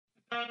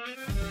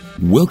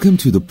Welcome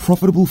to the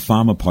Profitable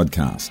Farmer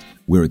Podcast,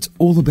 where it's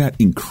all about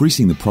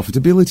increasing the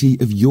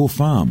profitability of your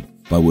farm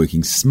by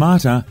working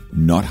smarter,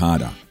 not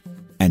harder.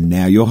 And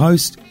now your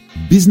host,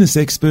 business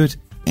expert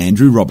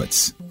Andrew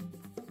Roberts.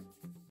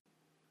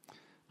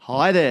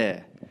 Hi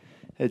there,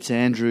 it's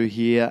Andrew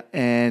here,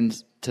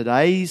 and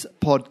today's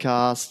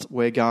podcast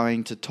we're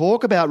going to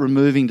talk about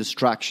removing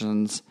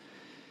distractions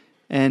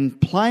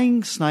and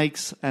playing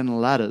snakes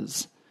and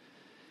ladders.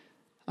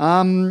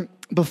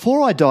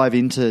 Before I dive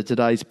into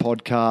today's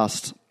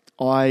podcast,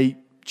 I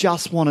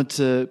just wanted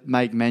to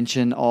make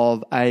mention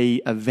of an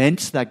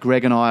event that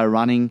Greg and I are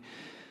running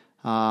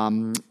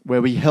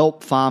where we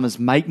help farmers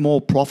make more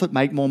profit,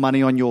 make more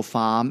money on your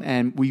farm,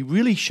 and we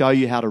really show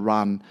you how to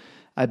run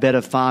a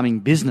better farming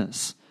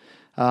business.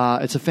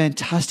 It's a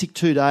fantastic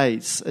 2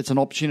 days. It's an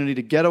opportunity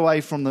to get away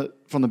from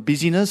the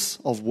busyness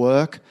of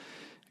work,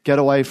 get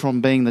away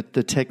from being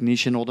the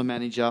technician or the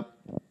manager,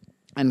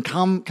 and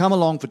come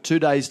along for 2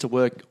 days to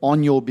work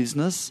on your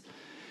business.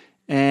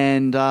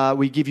 And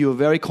we give you a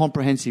very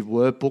comprehensive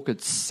workbook.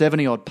 It's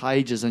 70-odd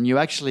pages, and you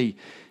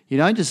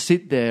don't just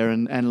sit there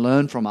and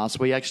learn from us.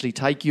 We actually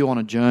take you on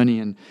a journey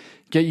and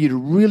get you to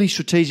really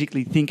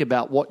strategically think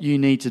about what you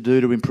need to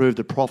do to improve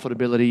the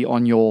profitability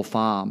on your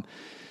farm.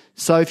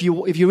 So if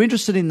you're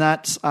interested in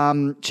that,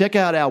 check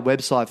out our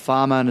website,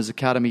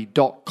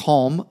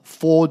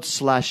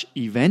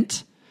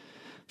 farmownersacademy.com/event.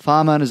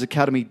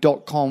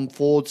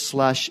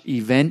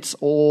 farmownersacademy.com/event,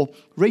 or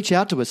reach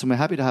out to us and we're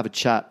happy to have a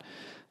chat.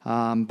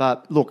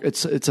 But look,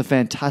 it's a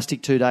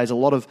fantastic 2 days. A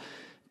lot of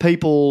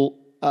people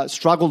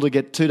struggle to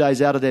get 2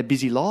 days out of their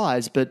busy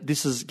lives, but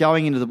this is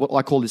going into what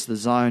I call this the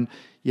zone.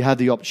 You have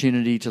the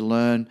opportunity to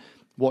learn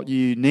what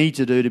you need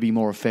to do to be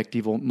more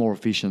effective or more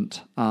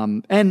efficient,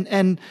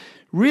 and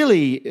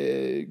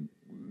really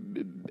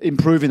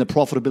improving the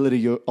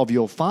profitability of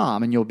your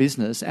farm and your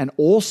business, and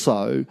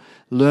also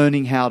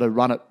learning how to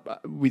run it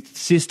with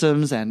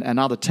systems and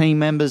other team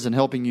members, and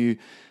helping you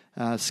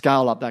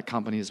scale up that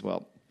company as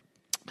well.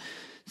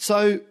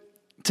 So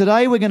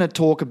today we're going to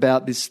talk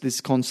about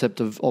this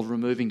concept of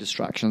removing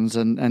distractions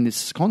and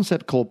this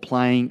concept called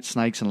playing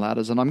snakes and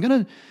ladders. And I'm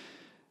going to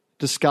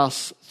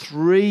discuss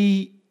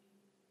 3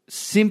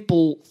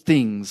 simple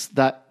things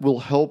that will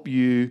help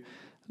you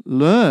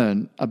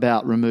learn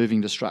about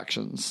removing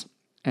distractions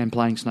and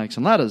playing snakes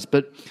and ladders.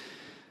 But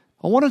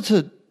I wanted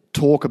to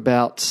talk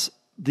about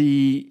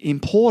the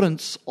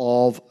importance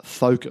of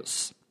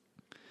focus.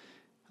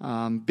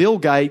 Bill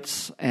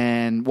Gates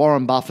and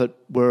Warren Buffett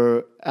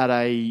were at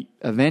an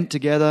event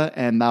together,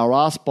 and they were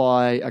asked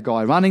by a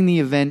guy running the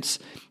event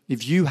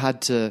if you had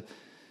to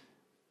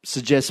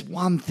suggest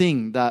one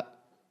thing that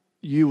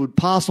you would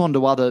pass on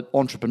to other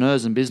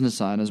entrepreneurs and business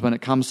owners when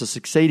it comes to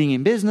succeeding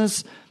in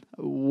business,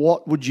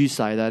 what would you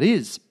say that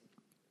is?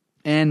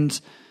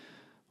 And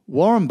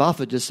Warren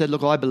Buffett just said,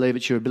 look, I believe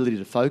it's your ability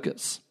to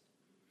focus.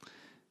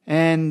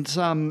 And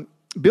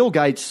Bill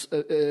Gates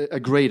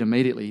agreed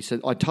immediately. He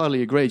said, I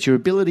totally agree. It's your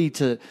ability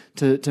to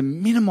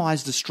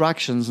minimize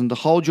distractions and to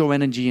hold your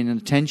energy and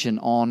attention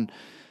on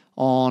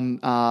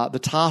the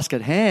task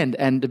at hand,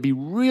 and to be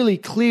really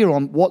clear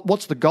on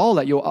what's the goal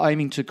that you're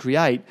aiming to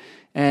create,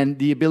 and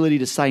the ability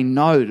to say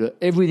no to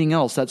everything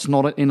else that's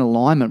not in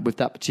alignment with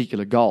that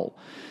particular goal.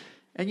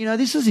 And,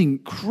 this is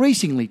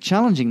increasingly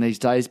challenging these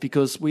days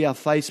because we are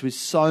faced with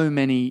so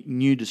many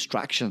new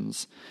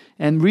distractions.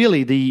 And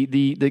really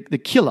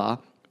the killer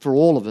for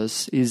all of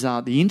us is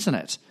the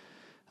internet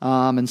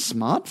and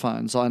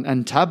smartphones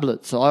and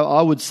tablets.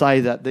 I would say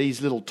that these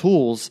little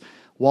tools,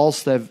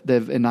 whilst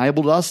they've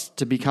enabled us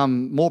to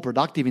become more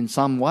productive in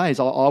some ways,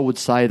 I would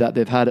say that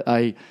they've had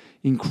a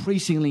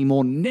increasingly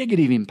more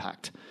negative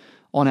impact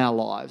on our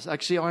lives.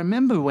 Actually, I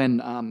remember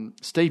when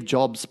Steve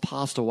Jobs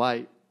passed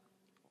away,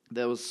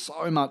 there was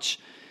so much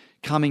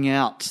coming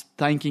out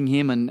thanking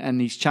him,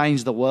 and he's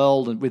changed the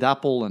world with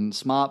Apple and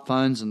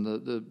smartphones and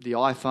the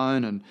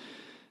iPhone,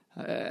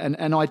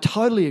 and I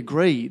totally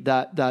agree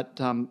that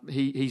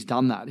he's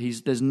done that.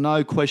 There's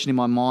no question in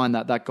my mind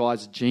that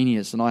guy's a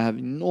genius, and I have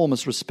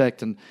enormous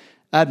respect and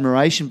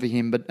admiration for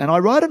him. And I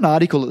wrote an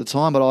article at the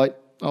time, but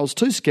I was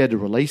too scared to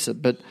release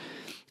it. But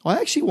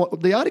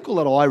the article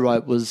that I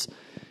wrote was,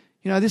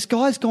 this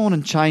guy's gone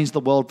and changed the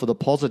world for the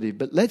positive,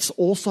 but let's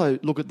also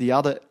look at the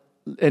other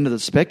end of the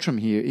spectrum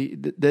here.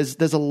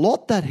 There's a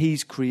lot that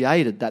he's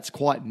created that's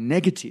quite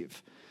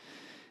negative.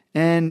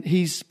 And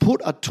he's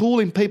put a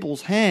tool in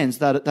people's hands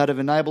that have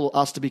enabled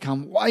us to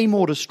become way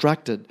more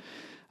distracted,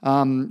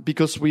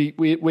 because we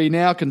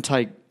now can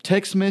take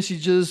text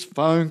messages,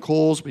 phone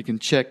calls, we can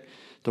check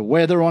the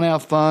weather on our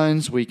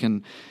phones, we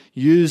can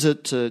use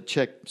it to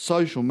check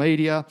social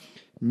media,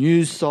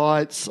 news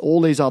sites,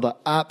 all these other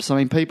apps. I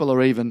mean, people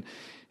are even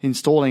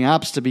installing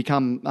apps to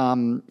become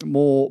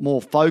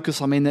more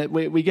focused. I mean,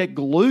 we get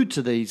glued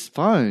to these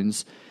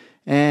phones,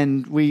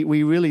 and we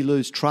really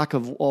lose track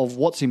of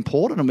what's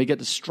important, and we get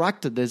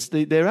distracted.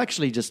 They're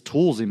actually just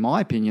tools, in my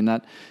opinion,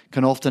 that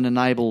can often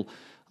enable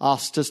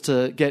us just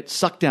to get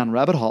sucked down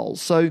rabbit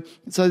holes. So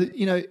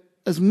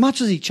as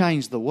much as he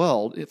changed the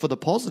world for the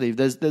positive,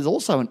 there's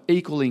also an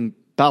equaling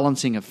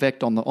balancing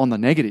effect on the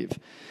negative.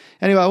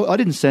 Anyway, I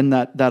didn't send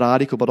that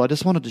article, but I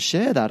just wanted to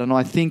share that. And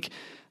I think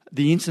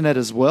the internet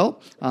as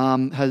well,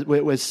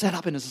 we're set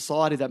up in a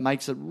society that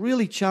makes it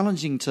really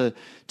challenging to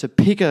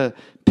pick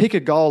a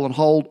goal and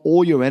hold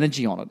all your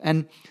energy on it.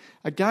 And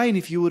again,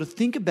 if you were to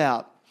think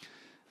about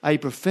a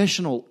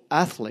professional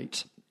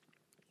athlete,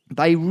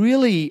 they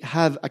really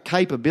have a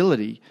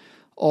capability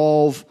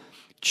of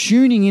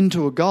tuning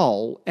into a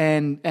goal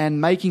and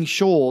making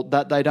sure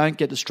that they don't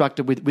get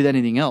distracted with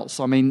anything else.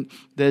 I mean,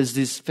 there's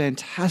this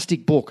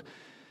fantastic book,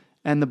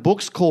 and the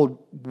book's called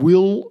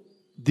Will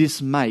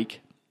This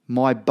Make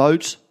My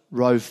Boat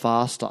Row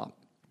Faster?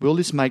 Will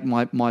this make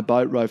my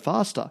boat row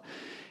faster?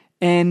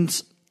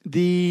 And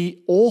the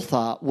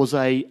author was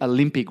a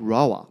Olympic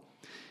rower,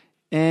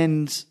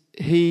 and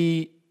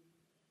he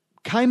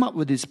came up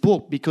with this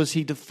book because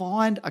he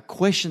defined a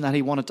question that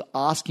he wanted to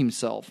ask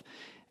himself.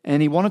 And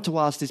he wanted to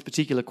ask this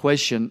particular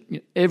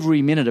question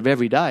every minute of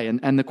every day.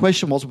 And the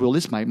question was, will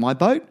this make my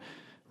boat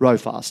row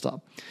faster?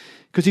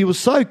 Because he was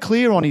so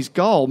clear on his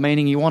goal,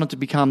 meaning he wanted to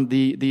become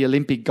the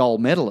Olympic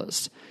gold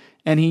medalist.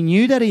 And he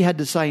knew that he had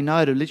to say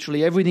no to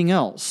literally everything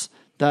else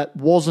that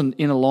wasn't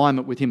in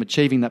alignment with him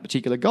achieving that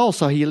particular goal.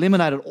 So he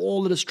eliminated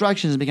all the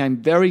distractions and became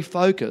very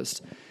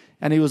focused.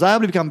 And he was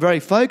able to become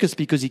very focused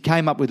because he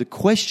came up with a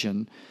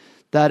question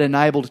that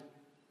enabled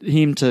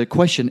him to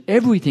question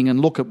everything and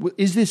look at,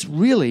 is this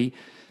really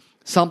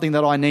something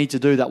that I need to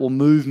do that will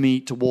move me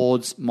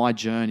towards my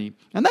journey?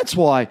 And that's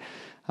why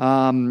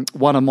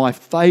one of my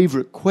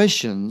favourite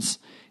questions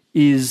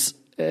is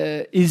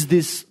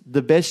this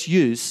the best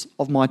use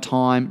of my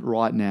time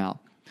right now?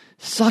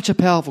 Such a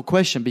powerful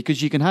question,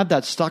 because you can have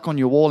that stuck on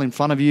your wall in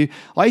front of you.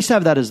 I used to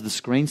have that as the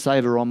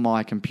screensaver on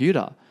my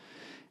computer.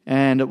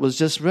 And it was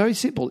just very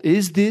simple.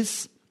 Is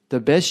this the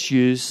best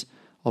use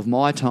of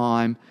my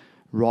time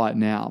right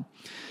now?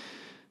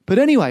 But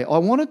anyway, I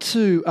wanted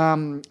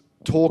to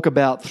talk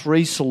about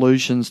 3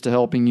 solutions to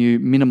helping you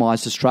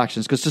minimize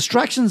distractions, because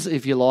distractions,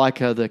 if you like,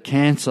 are the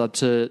cancer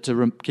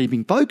to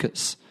keeping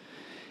focus.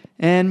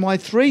 And my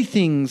 3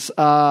 things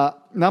are,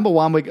 number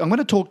 1, I'm going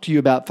to talk to you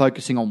about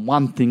focusing on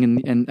one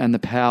thing and the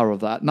power of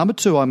that. Number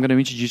 2, I'm going to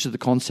introduce you to the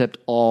concept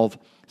of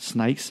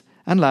snakes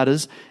and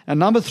ladders. And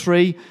number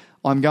 3,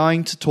 I'm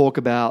going to talk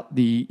about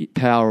the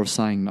power of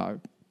saying no.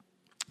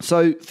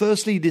 So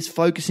firstly, this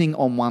focusing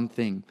on one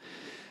thing.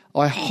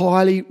 I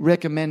highly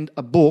recommend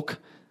a book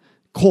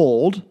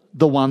called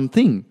The One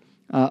Thing.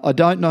 I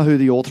don't know who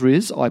the author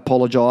is. I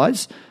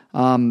apologise.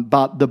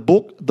 But the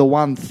book, The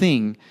One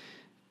Thing,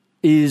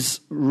 is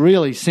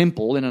really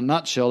simple. In a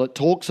nutshell, it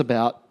talks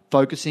about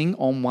focusing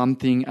on one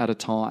thing at a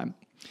time.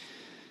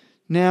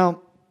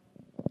 Now,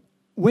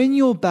 when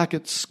you're back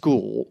at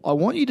school, I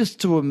want you just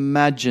to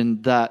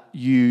imagine that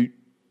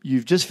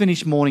you've just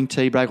finished morning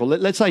tea break, or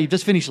let's say you've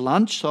just finished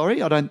lunch.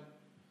 Sorry, I don't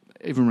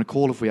even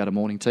recall if we had a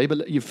morning tea,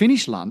 but you've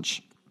finished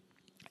lunch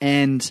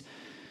and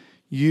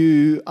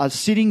you are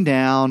sitting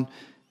down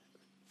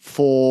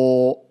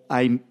for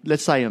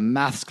let's say a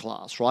maths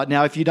class, right?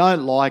 Now, if you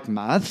don't like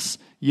maths,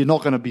 you're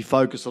not going to be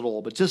focused at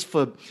all. But just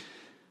for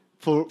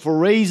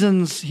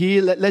reasons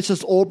here, let's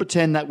just all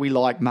pretend that we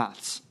like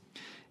maths.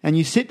 And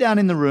you sit down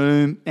in the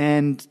room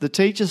and the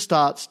teacher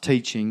starts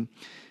teaching.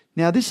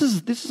 Now, this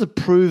is a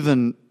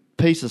proven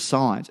piece of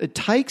science. It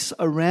takes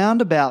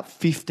around about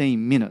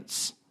 15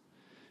 minutes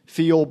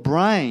for your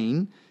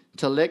brain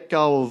to let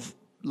go of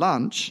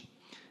lunch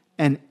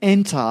and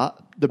enter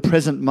the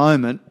present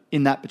moment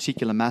in that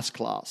particular maths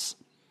class.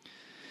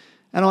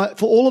 And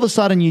for all of a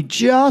sudden, you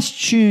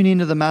just tune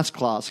into the maths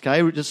class,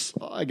 okay? Just,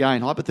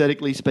 again,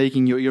 hypothetically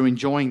speaking, you're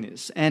enjoying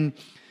this. And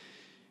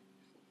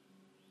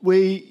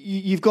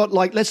you've got,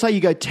 like, let's say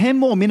you go 10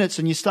 more minutes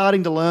and you're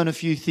starting to learn a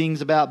few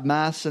things about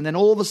maths, and then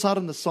all of a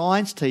sudden the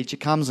science teacher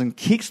comes and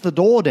kicks the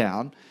door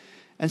down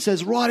and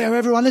says, right,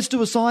 everyone, let's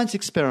do a science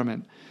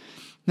experiment.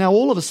 Now,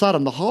 all of a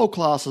sudden, the whole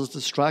class is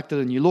distracted,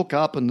 and you look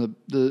up and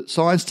the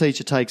science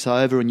teacher takes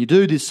over, and you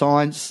do this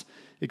science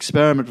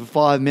experiment for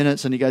 5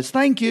 minutes, and he goes,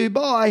 thank you,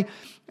 bye,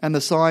 and the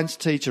science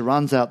teacher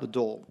runs out the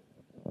door.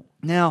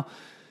 Now,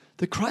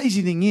 the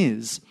crazy thing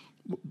is,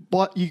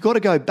 but you got to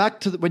go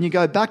back to when you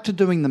go back to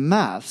doing the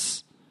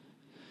maths,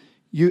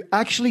 you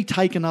actually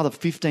take another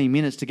 15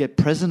 minutes to get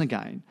present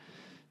again.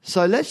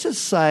 So let's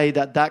just say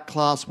that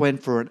class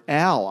went for an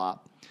hour.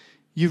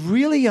 You've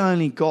really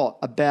only got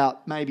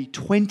about maybe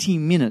 20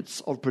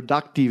 minutes of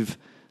productive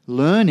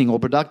learning or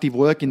productive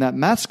work in that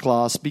maths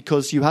class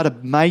because you had a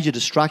major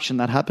distraction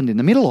that happened in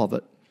the middle of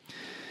it.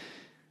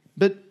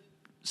 But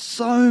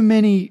so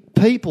many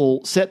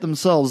people set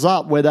themselves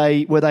up where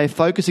they're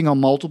focusing on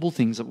multiple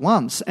things at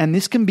once, and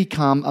this can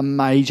become a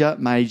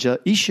major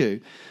issue.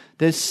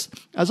 There's,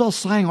 as I was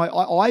saying,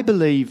 I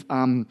believe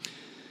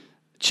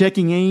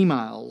checking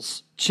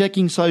emails,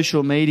 checking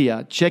social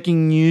media,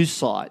 checking news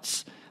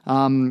sites.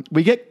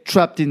 We get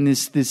trapped in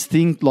this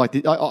thing like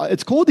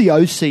it's called the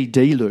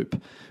OCD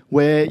loop,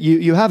 where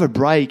you have a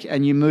break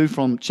and you move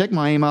from check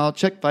my email,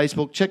 check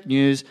Facebook, check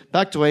news,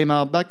 back to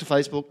email, back to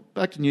Facebook,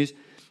 back to news.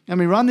 And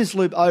we run this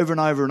loop over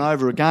and over and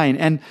over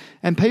again.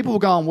 And people will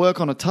go and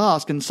work on a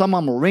task and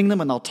someone will ring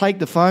them and they'll take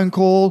the phone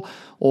call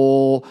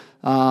or,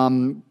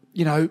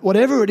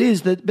 whatever it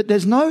is. But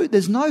there's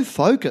no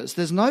focus.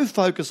 There's no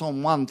focus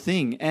on one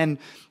thing. And,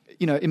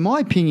 in my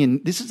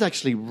opinion, this is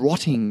actually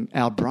rotting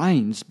our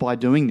brains by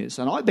doing this.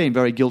 And I've been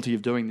very guilty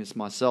of doing this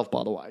myself,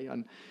 by the way.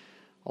 And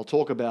I'll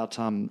talk about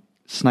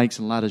snakes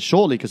and ladders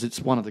shortly because it's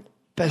one of the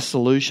best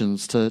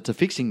solutions to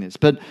fixing this.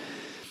 But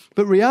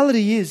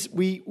reality is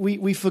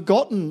we've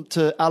forgotten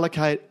to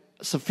allocate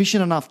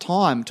sufficient enough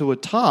time to a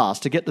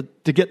task to get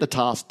the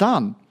task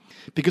done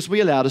because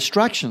we allow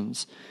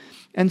distractions.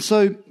 And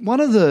so one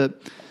of the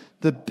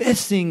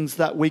best things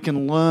that we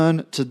can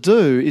learn to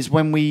do is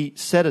when we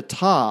set a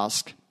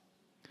task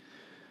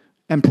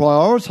and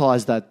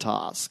prioritize that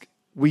task,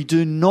 we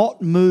do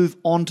not move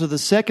on to the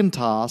second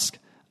task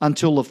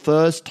until the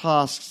first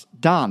task's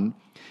done,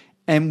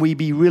 and we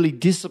be really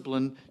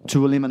disciplined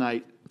to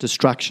eliminate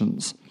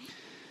distractions.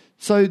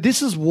 So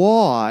this is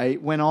why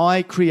when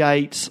I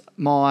create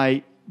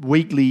my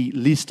weekly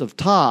list of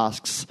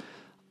tasks,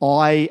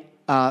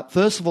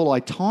 first of all, I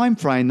time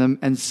frame them,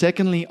 and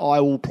secondly, I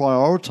will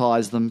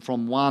prioritize them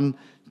from one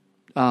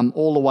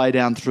all the way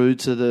down through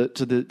to the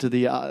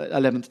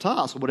 11th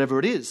task or whatever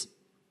it is,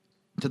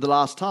 to the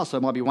last task. So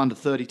it might be 1 to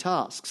 30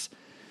 tasks,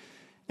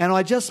 and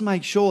I just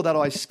make sure that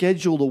I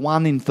schedule the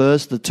 1 in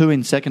first, the 2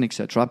 in second,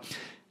 etc.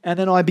 And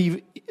then I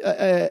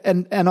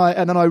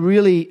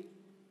really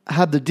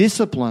have the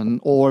discipline,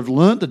 or have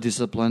learnt the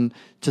discipline,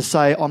 to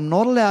say I'm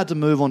not allowed to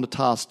move on to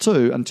task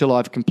 2 until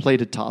I've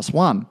completed task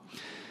 1.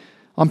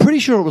 I'm pretty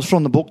sure it was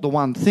from the book The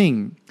One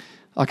Thing.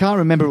 I can't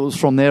remember if it was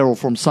from there or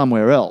from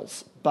somewhere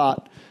else,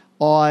 but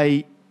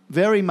I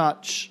very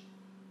much,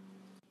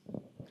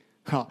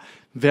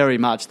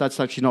 that's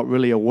actually not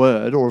really a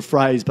word or a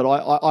phrase, but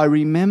I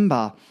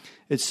remember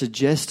it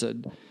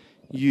suggested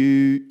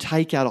you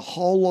take out a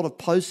whole lot of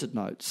Post-it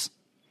notes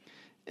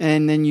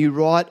and then you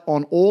write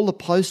on all the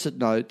Post-it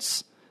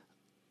notes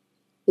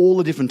all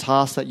the different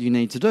tasks that you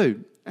need to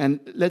do.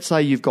 And let's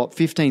say you've got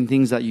 15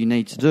 things that you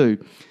need to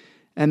do.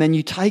 And then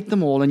you take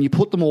them all and you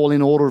put them all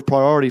in order of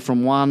priority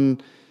from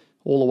 1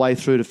 all the way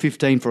through to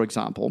 15, for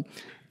example.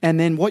 And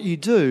then what you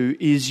do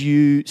is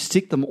you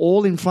stick them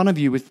all in front of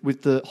you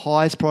with the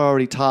highest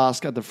priority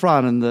task at the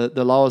front and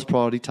the lowest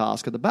priority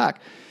task at the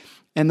back.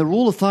 And the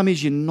rule of thumb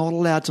is you're not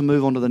allowed to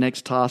move on to the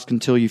next task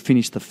until you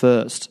finish the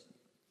first.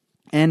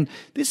 And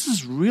this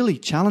is really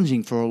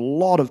challenging for a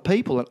lot of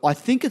people. And I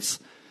think it's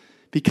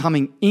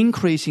becoming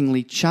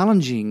increasingly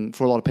challenging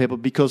for a lot of people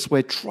because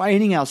we're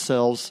training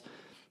ourselves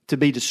to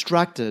be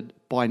distracted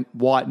by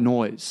white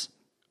noise,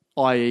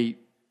 i.e.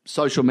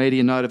 social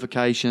media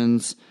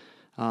notifications,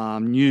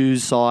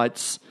 news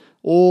sites,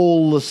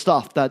 all the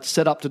stuff that's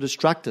set up to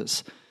distract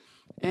us.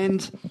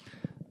 And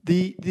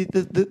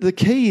the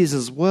key is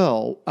as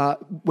well,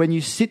 when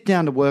you sit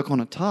down to work on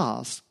a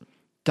task,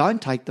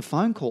 don't take the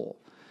phone call.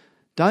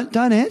 Don't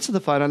answer the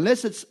phone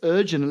unless it's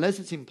urgent, unless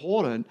it's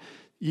important.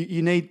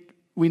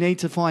 We need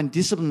to find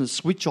discipline to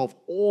switch off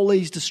all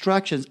these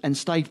distractions and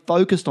stay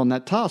focused on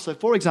that task. So,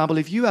 for example,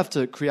 if you have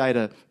to create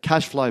a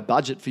cash flow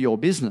budget for your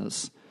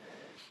business,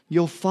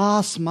 you're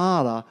far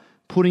smarter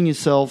putting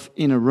yourself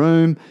in a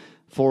room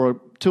for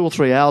 2 or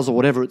 3 hours or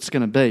whatever it's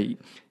going to be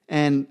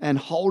and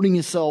holding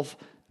yourself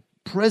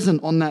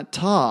present on that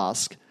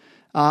task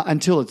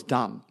until it's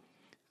done.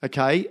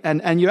 Okay,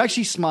 and you're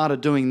actually smarter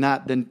doing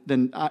that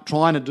than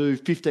trying to do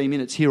 15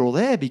 minutes here or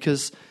there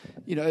because,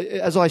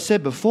 as I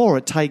said before,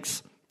 it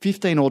takes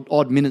 15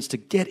 odd minutes to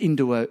get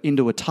into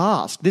a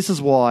task. This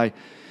is why,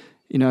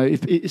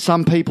 if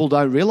some people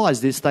don't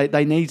realise this,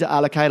 they need to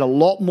allocate a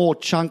lot more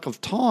chunk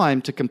of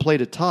time to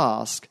complete a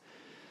task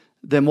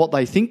than what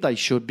they think they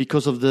should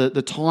because of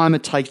the time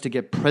it takes to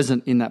get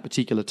present in that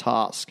particular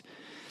task.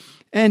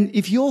 And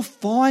if you're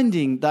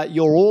finding that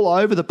you're all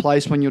over the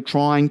place when you're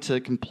trying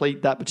to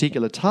complete that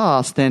particular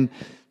task, then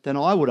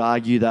I would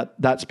argue that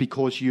that's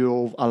because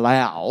you've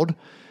allowed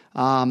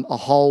a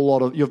whole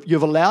lot of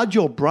you've allowed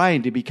your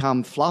brain to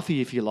become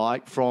fluffy, if you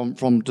like,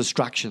 from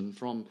distraction,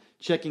 from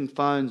checking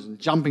phones and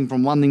jumping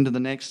from one thing to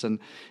the next, and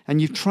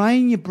you've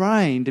trained your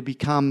brain to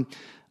become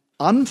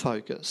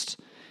unfocused.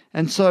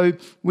 And so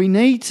we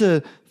need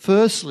to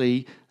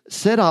firstly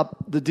set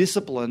up the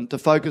discipline to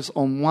focus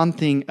on one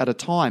thing at a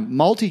time.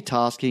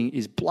 Multitasking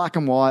is black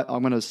and white.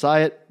 I'm going to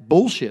say it,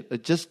 bullshit.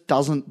 It just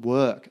doesn't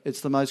work.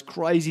 It's the most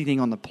crazy thing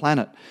on the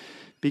planet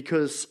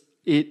because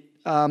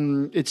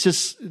it's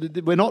just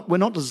we're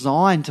not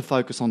designed to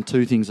focus on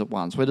 2 things at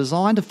once. We're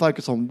designed to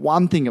focus on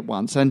one thing at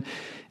once. And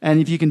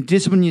if you can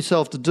discipline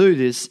yourself to do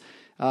this,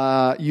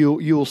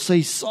 you'll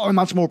see so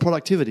much more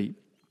productivity.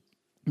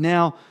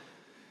 Now,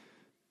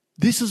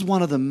 this is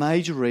one of the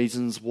major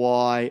reasons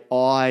why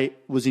I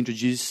was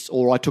introduced,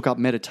 or I took up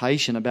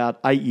meditation about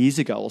 8 years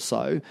ago or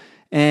so.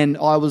 And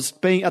at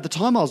the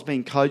time I was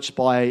being coached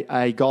by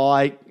a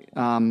guy,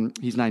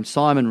 his name's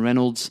Simon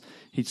Reynolds.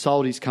 He'd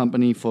sold his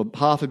company for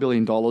 $500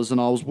 million,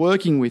 and I was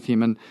working with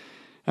him,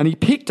 and he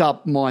picked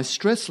up my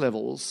stress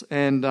levels,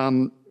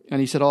 and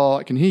he said, "Oh,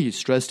 I can hear you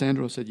stressed,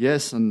 Andrew." I said,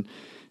 "Yes," and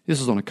this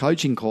was on a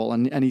coaching call,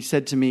 and he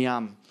said to me,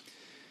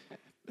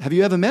 have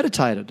you ever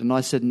meditated? And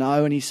I said,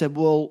 no. And he said,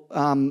 well,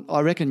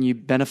 I reckon you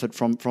benefit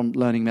from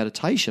learning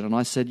meditation. And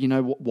I said,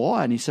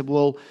 why? And he said,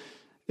 well,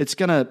 it's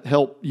going to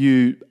help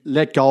you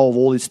let go of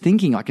all this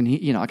thinking. I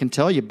can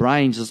tell your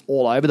brain's just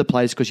all over the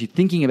place because you're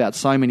thinking about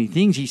so many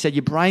things. He said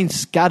your brain's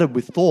scattered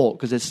with thought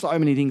because there's so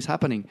many things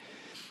happening.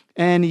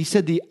 And he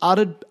said the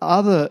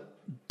other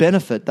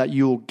benefit that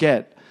you'll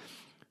get,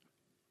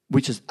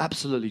 which is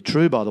absolutely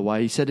true, by the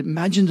way, he said,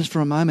 imagine just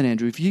for a moment,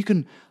 Andrew, if you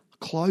can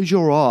close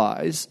your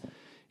eyes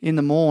in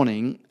the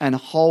morning and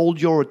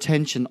hold your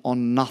attention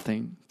on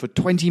nothing for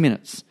 20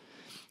 minutes.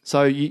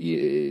 So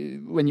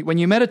when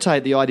you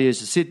meditate, the idea is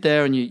to sit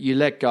there and you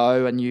let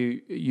go and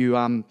you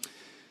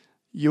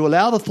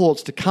allow the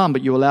thoughts to come,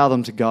 but you allow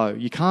them to go.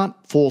 You can't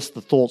force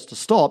the thoughts to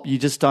stop. You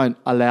just don't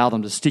allow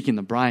them to stick in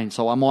the brain.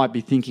 So I might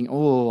be thinking, I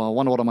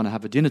wonder what I'm going to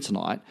have for dinner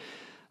tonight.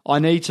 I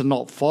need to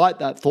not fight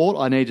that thought.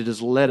 I need to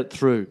just let it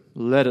through.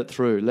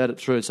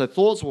 So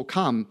thoughts will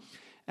come.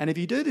 And if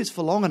you do this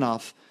for long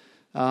enough,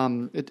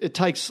 it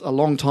takes a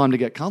long time to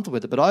get comfortable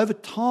with it. But over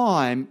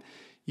time,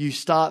 you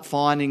start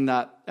finding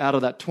that out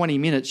of that 20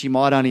 minutes, you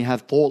might only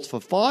have thoughts for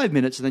 5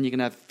 minutes, and then you can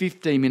have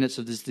 15 minutes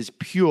of this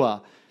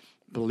pure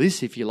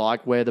bliss, if you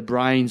like, where the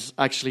brain's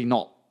actually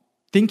not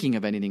thinking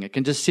of anything. It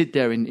can just sit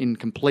there in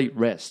complete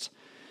rest.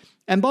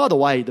 And by the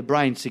way, the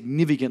brain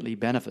significantly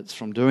benefits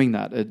from doing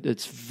that.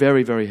 It's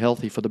very, very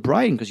healthy for the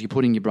brain because you're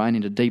putting your brain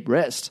into deep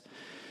rest.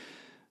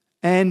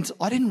 And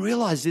I didn't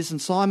realize this,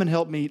 and Simon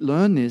helped me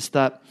learn this,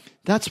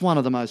 that's one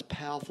of the most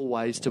powerful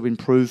ways to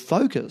improve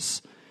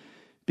focus.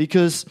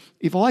 Because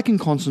if I can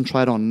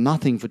concentrate on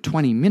nothing for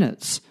 20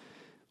 minutes,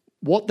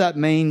 what that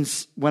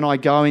means when I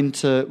go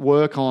into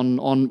work on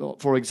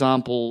for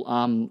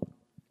example,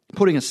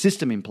 putting a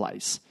system in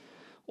place,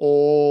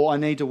 or I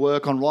need to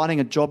work on writing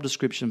a job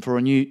description for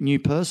a new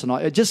person,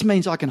 it just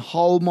means I can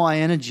hold my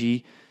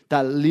energy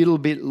that little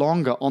bit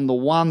longer on the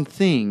one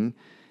thing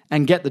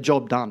and get the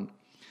job done.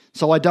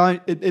 So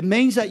it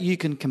means that you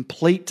can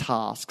complete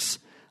tasks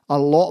a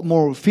lot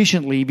more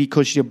efficiently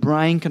because your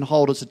brain can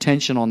hold its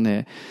attention on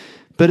there.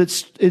 But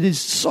it is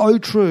so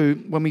true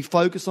when we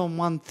focus on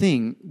one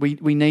thing,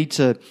 we need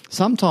to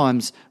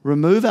sometimes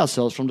remove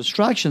ourselves from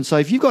distraction. So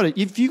if you've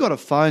got a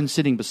phone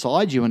sitting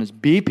beside you and it's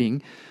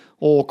beeping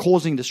or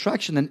causing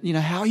distraction, then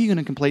how are you going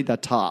to complete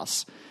that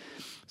task?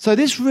 So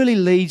this really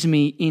leads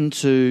me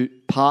into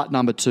part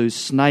number 2,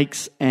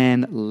 snakes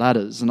and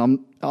ladders. And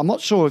I'm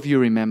not sure if you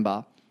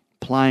remember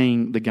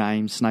playing the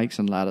game Snakes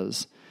and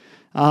Ladders.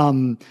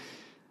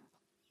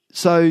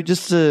 So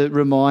just to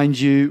remind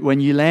you,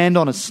 when you land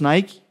on a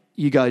snake,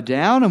 you go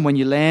down, and when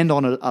you land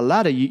on a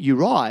ladder, you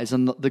rise.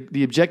 And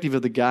the objective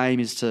of the game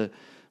is to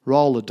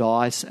roll the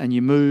dice, and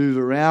you move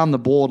around the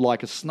board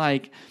like a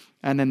snake,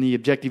 and then the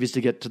objective is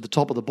to get to the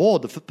top of the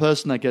board. The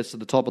person that gets to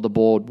the top of the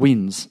board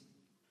wins.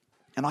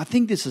 And I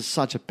think this is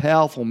such a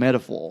powerful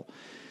metaphor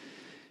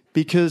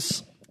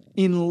because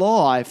in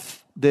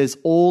life, there's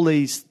all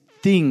these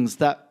things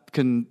that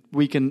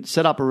we can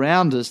set up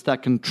around us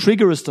that can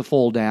trigger us to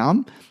fall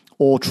down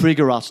or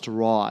trigger us to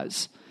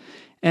rise.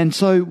 And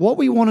so what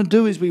we want to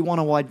do is we want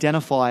to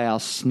identify our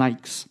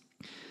snakes.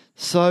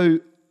 So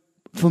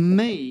for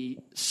me,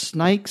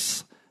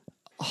 snakes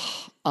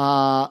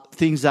are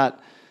things that...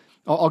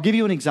 I'll give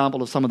you an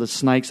example of some of the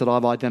snakes that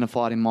I've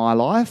identified in my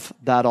life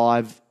that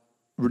I've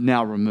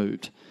now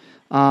removed.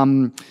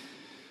 I,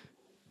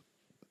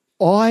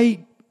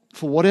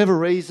 for whatever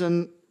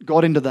reason,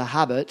 got into the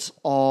habit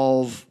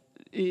of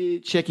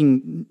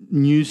checking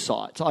news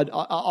sites.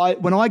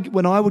 When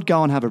I would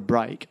go and have a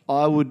break,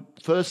 I would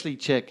firstly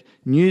check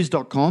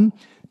news.com,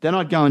 then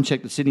I'd go and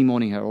check the Sydney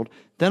Morning Herald,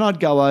 then I'd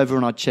go over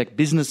and I'd check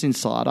Business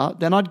Insider,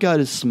 then I'd go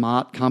to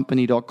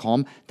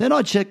smartcompany.com, then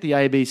I'd check the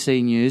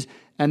ABC News,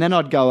 and then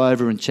I'd go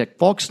over and check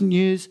Fox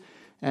News,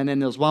 and then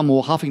there was one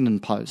more,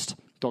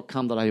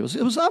 huffingtonpost.com.au.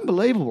 It was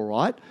unbelievable,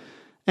 right?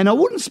 And I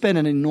wouldn't spend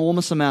an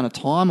enormous amount of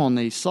time on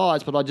these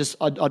sites, but I'd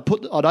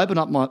open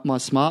up my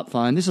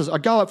smartphone.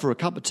 I'd go out for a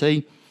cup of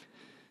tea.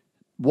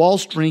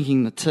 Whilst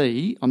drinking the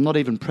tea, I'm not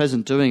even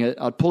present doing it,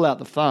 I'd pull out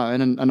the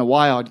phone and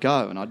away I'd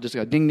go. And I'd just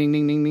go ding, ding,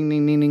 ding, ding, ding,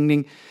 ding, ding, ding,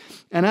 ding.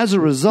 And as a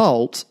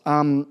result,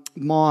 I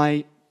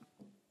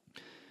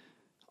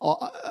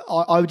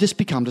would just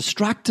become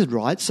distracted,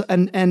 right? So,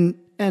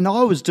 and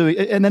I was doing,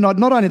 and then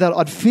not only that,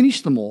 I'd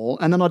finish them all,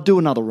 and then I'd do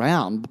another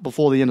round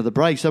before the end of the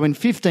break. So in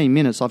 15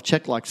 minutes, I've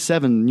checked like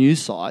 7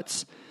 news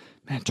sites.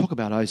 Man, talk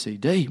about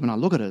OCD. When I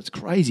look at it, it's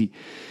crazy.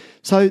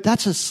 So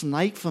that's a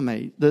snake for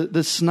me.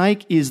 The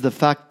snake is the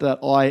fact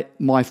that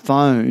my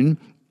phone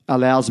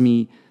allows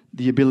me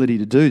the ability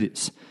to do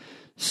this.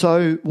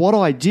 So what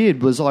I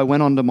did was I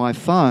went onto my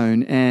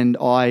phone and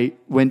I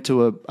went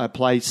to a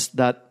place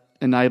that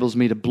enables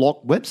me to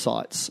block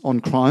websites on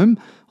Chrome.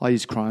 I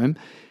use Chrome.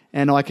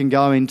 And I can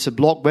go into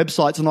block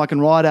websites and I can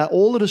write out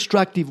all the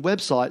distractive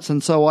websites.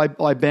 And so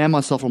I ban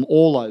myself from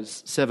all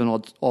those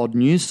 7 odd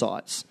news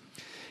sites.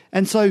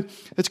 And so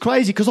it's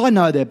crazy because I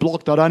know they're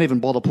blocked. I don't even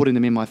bother putting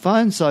them in my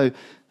phone. So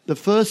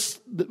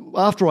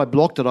after I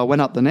blocked it, I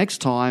went up the next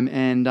time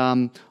and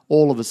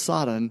all of a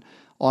sudden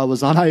I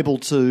was unable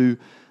to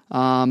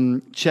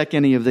check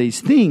any of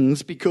these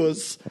things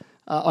because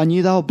I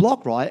knew they were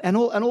blocked, right? And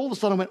all of a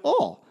sudden I went,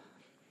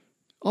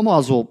 I might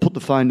as well put the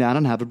phone down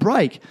and have a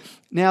break.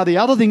 Now, the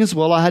other thing as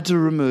well, I had to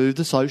remove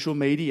the social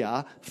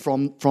media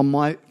from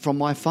my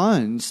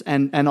phones,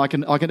 and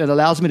it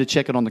allows me to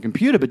check it on the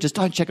computer, but just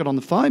don't check it on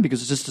the phone because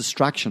it's just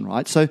distraction,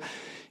 right? So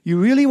you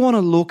really want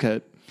to look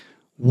at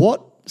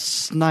what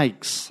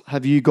snakes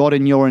have you got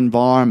in your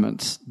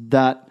environment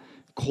that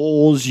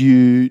cause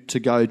you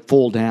to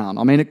fall down.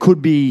 I mean, it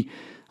could be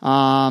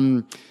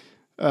cold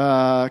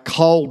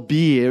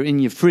beer in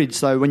your fridge.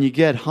 So when you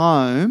get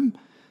home,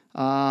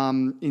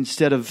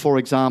 instead of, for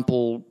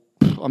example,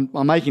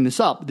 I'm making this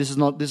up. This is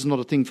not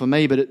a thing for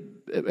me, but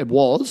it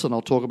was, and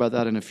I'll talk about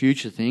that in a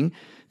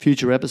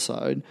future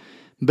episode.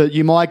 But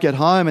you might get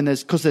home and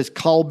because there's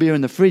cold beer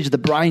in the fridge, the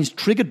brain's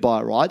triggered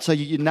by it, right? So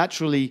you're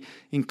naturally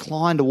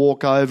inclined to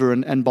walk over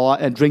and buy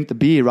and drink the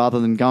beer rather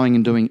than going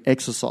and doing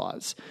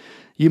exercise.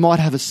 You might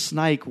have a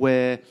snake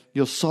where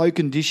you're so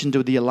conditioned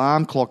to the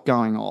alarm clock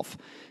going off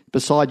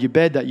beside your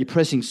bed that you're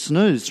pressing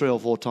snooze 3 or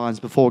 4 times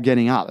before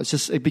getting up.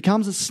 It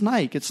becomes a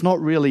snake. It's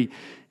not really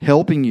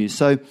helping you.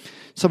 So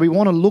we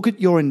want to look at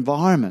your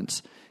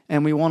environment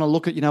and we want to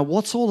look at,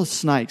 what's all the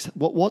snakes?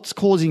 What's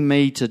causing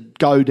me to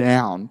go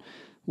down?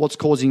 What's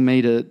causing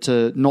me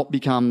to not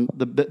become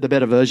the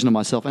better version of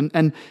myself?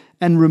 And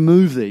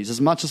remove these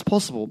as much as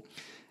possible.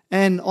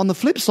 And on the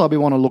flip side, we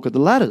want to look at the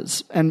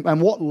ladders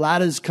and what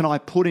ladders can I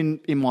put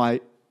into my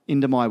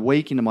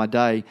week, into my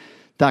day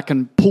that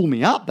can pull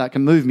me up, that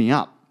can move me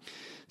up.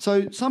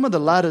 So some of the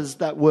ladders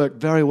that work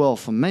very well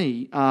for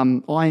me,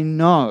 I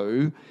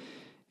know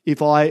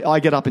if I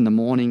get up in the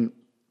morning,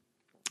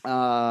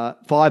 5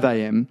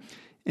 a.m.,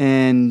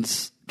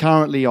 and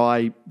currently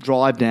I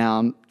drive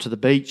down to the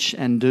beach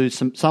and do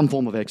some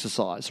form of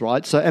exercise,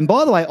 right? So, and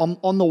by the way,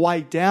 on the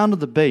way down to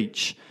the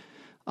beach,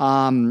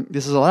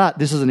 this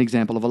is an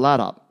example of a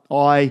ladder.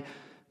 I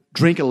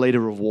drink a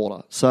litre of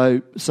water.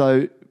 So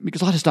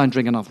because I just don't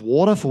drink enough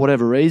water for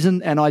whatever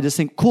reason, and I just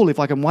think, cool, if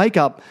I can wake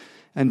up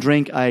and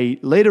drink a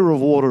litre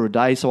of water a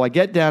day, so I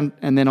get down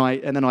and then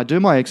I do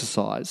my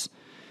exercise.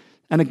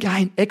 And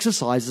again,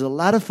 exercise is a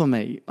ladder for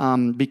me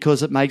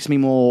because it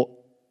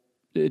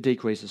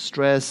decreases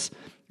stress,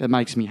 it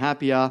makes me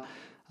happier.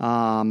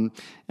 And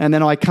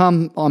then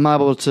I'm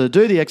able to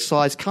do the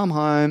exercise, come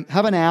home,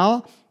 have an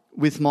hour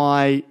with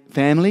my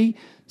family,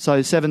 so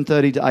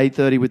 7:30 to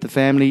 8:30 with the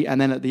family, and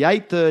then at the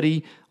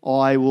 8:30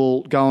 I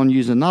will go and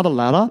use another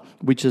ladder,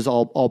 which is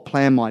I'll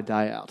plan my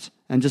day out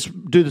and just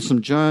do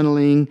some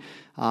journaling,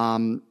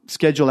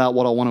 schedule out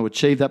what I want to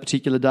achieve that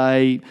particular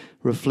day,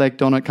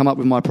 reflect on it, come up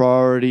with my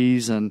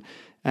priorities, and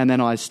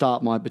then I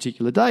start my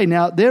particular day.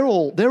 Now, they're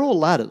all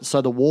ladders.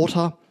 So the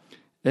water,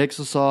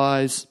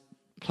 exercise,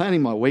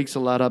 planning my week's a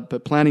ladder,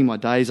 but planning my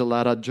day's a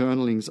ladder,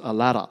 journaling's a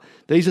ladder.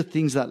 These are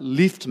things that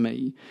lift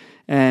me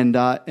and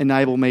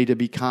enable me to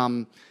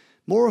become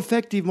more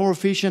effective, more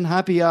efficient,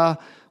 happier,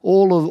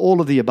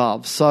 all of the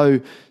above.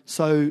 So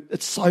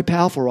it's so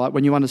powerful, right,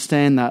 when you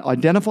understand that.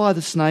 Identify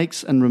the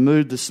snakes and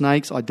remove the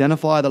snakes,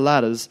 identify the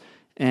ladders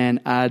and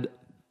add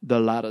the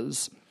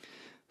ladders.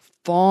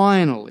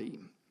 Finally,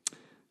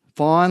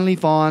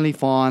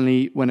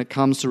 when it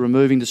comes to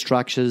removing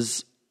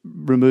distractions,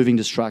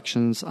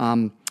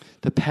 the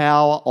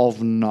power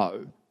of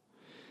no.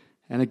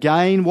 And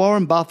again,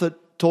 Warren Buffett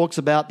talks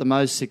about the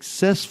most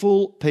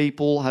successful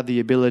people have the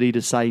ability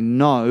to say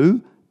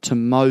no to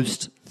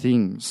most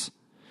things.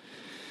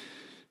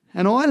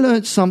 And I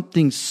learned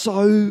something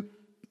so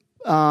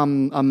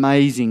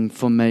amazing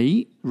for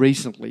me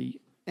recently,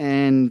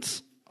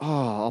 and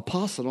I'll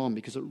pass it on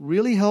because it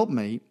really helped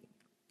me.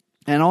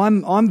 And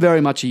I'm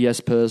very much a yes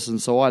person,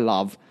 so I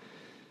love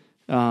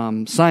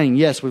saying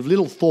yes with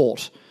little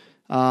thought.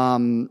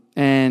 And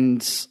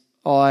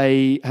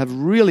I have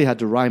really had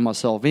to rein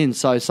myself in.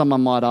 So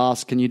someone might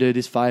ask, can you do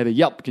this favour?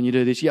 Yep. Can you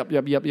do this? Yep.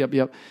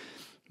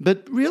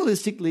 But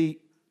realistically,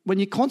 when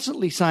you're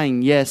constantly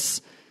saying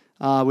yes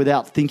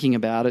without thinking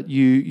about it,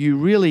 you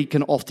really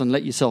can often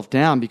let yourself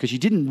down because you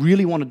didn't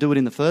really want to do it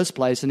in the first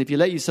place. And if you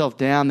let yourself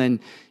down,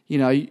 then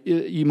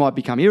you might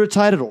become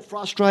irritated or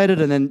frustrated,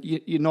 and then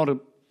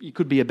you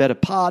could be a better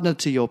partner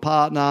to your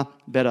partner,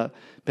 better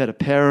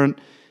parent.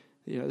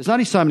 There's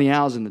only so many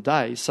hours in the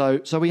day,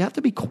 so we have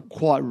to be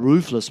quite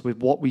ruthless with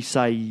what we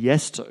say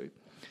yes to.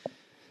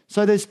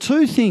 So there's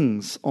 2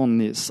 things on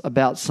this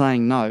about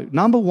saying no.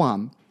 Number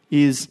 1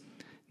 is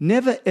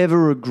never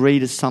ever agree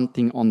to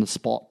something on the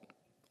spot.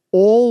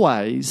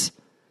 Always,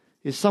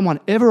 if someone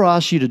ever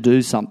asks you to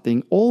do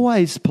something,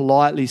 always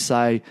politely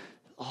say,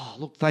 "Oh,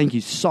 look, thank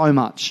you so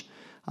much.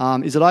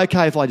 Is it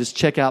okay if I just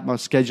check out my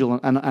schedule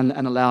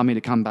and allow me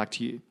to come back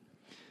to you?"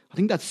 I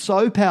think that's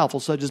so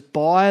powerful. So just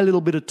buy a little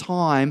bit of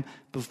time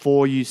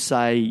before you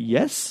say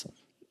yes.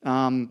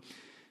 And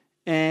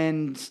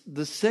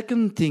the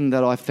second thing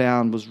that I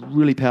found was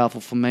really powerful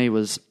for me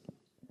was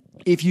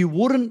if you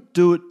wouldn't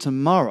do it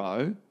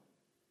tomorrow,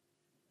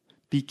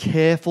 be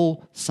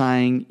careful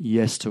saying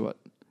yes to it.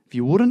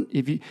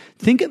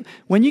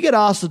 When you get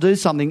asked to do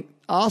something,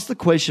 ask the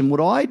question, would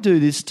I do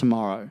this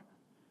tomorrow?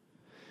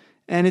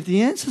 And if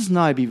the answer is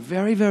no, be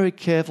very, very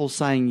careful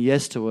saying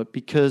yes to it,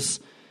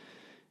 because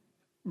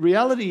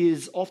reality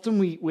is often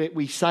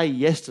we say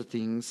yes to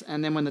things,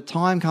 and then when the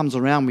time comes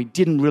around, we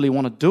didn't really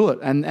want to do it.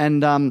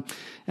 And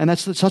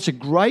that's such a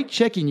great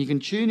check-in. You can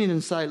tune in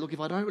and say, look, if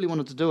I don't really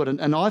want to do it,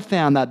 and I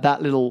found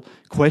that little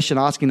question,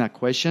 asking that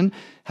question,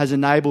 has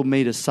enabled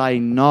me to say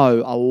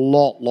no a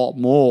lot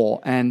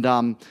more. And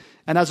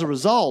as a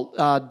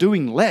result,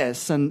 doing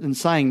less and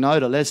saying no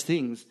to less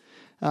things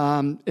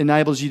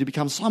enables you to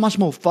become so much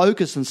more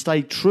focused and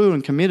stay true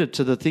and committed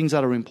to the things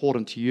that are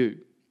important to you.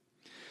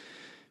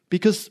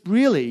 Because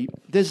really,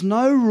 there's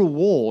no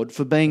reward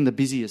for being the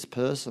busiest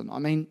person. I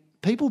mean,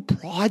 people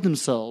pride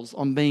themselves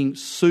on being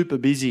super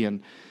busy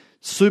and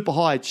super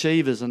high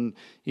achievers, and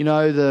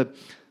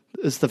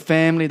it's the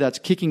family that's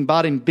kicking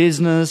butt in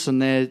business,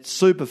 and they're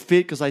super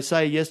fit because they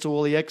say yes to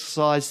all the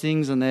exercise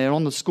things, and they're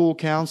on the school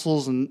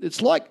councils, and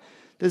it's like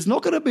there's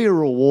not going to be a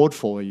reward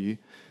for you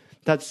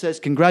that says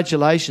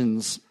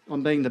congratulations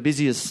on being the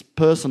busiest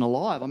person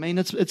alive. I mean,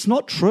 it's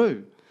not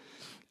true.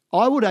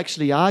 I would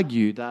actually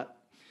argue that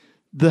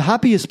the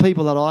happiest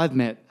people that I've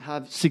met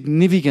have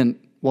significant,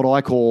 what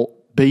I call,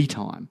 B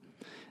time.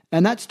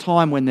 And that's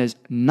time when there's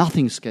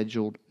nothing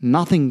scheduled,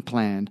 nothing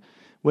planned,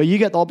 where you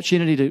get the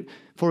opportunity to,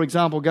 for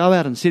example, go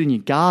out and sit in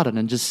your garden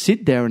and just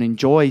sit there and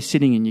enjoy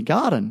sitting in your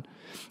garden.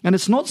 And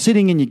it's not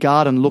sitting in your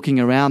garden looking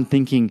around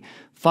thinking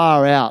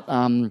far out,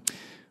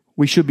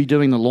 we should be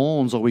doing the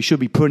lawns, or we should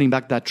be pruning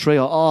back that tree,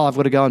 or, I've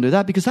got to go and do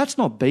that, because that's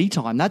not B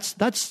time.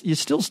 That's you're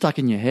still stuck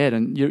in your head,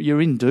 and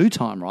you're in do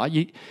time,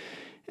 right?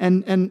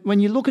 And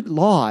when you look at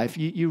life,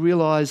 you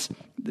realise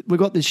we've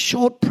got this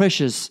short,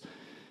 precious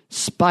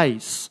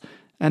space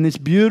and this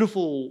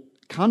beautiful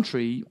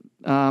country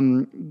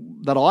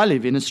that I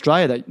live in,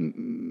 Australia, that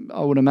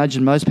I would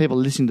imagine most people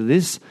listening to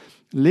this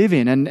live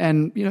in.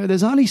 And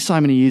there's only so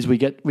many years we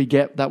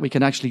get that we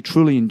can actually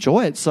truly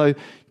enjoy it. So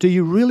do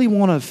you really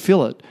want to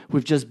fill it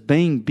with just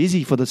being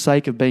busy for the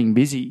sake of being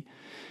busy?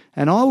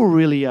 And I will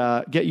really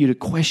get you to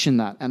question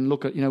that and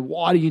look at,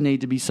 why do you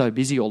need to be so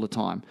busy all the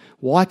time?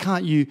 Why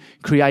can't you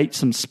create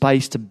some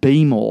space to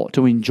be more,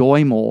 to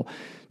enjoy more?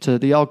 To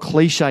the old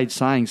cliched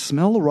saying,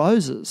 smell the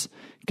roses.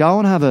 Go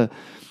and have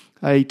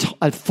a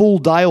full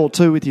day or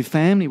two with your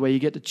family where you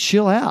get to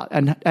chill out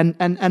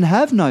and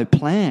have no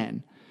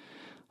plan.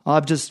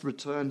 I've just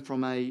returned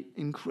from an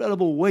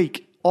incredible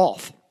week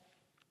off,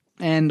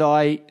 and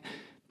I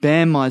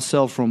banned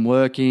myself from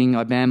working.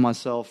 I banned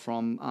myself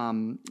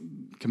from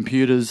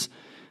computers,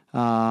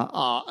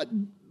 a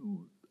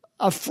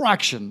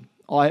fraction.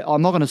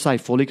 I'm not going to say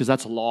fully because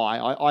that's a lie.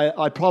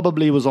 I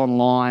probably was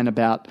online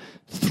about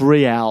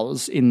 3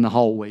 hours in the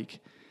whole week.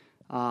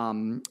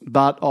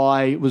 But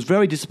I was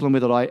very disciplined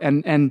with it.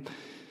 And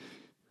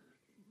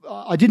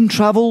I didn't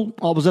travel.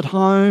 I was at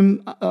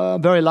home.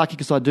 Very lucky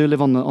because I do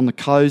live on the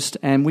coast,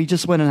 and we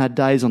just went and had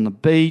days on the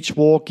beach,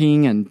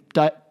 walking, and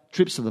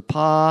trips to the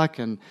park,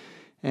 and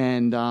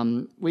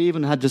we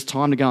even had just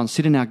time to go and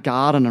sit in our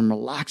garden and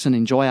relax and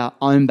enjoy our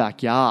own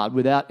backyard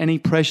without any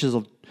pressures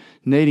of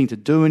needing to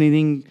do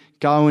anything,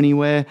 go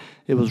anywhere.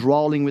 It was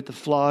rolling with the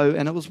flow,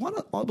 and it was one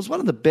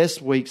of the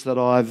best weeks that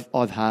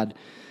I've had.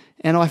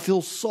 And I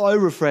feel so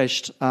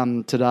refreshed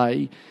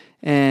today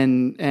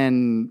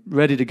and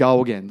ready to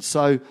go again.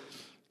 So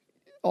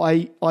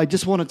I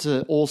just wanted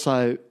to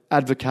also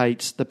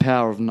advocate the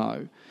power of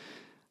no.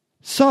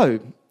 So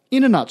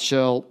in a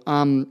nutshell,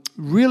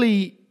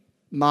 really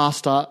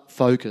master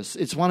focus.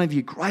 It's one of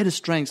your greatest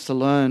strengths to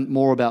learn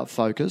more about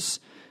focus.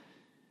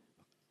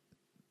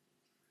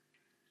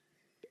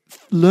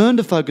 Learn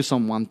to focus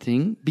on one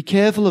thing. Be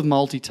careful of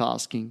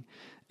multitasking.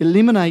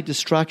 Eliminate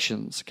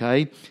distractions,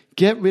 okay?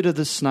 Get rid of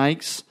the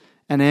snakes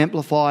and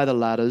amplify the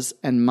ladders,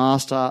 and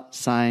master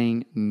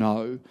saying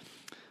no.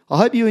 I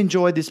hope you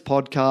enjoyed this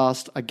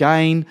podcast.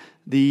 Again,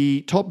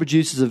 the Top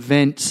Producers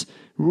event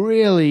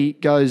really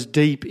goes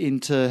deep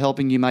into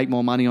helping you make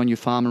more money on your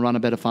farm and run a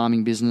better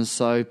farming business.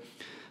 So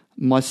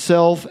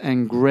myself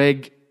and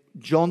Greg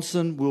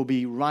Johnson will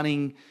be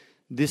running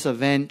this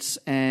event,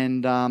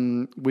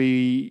 and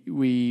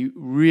we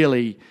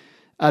really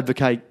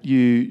advocate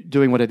you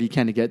doing whatever you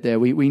can to get there.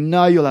 We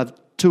know you'll have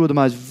two of the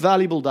most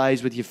valuable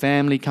days with your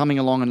family, coming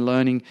along and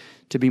learning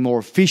to be more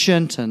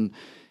efficient and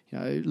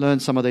learn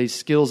some of these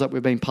skills that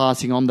we've been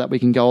passing on that we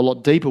can go a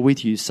lot deeper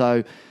with you.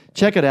 So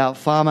check it out,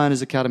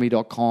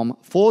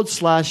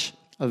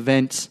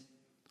 farmownersacademy.com/events.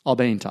 I'll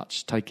be in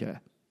touch. Take care.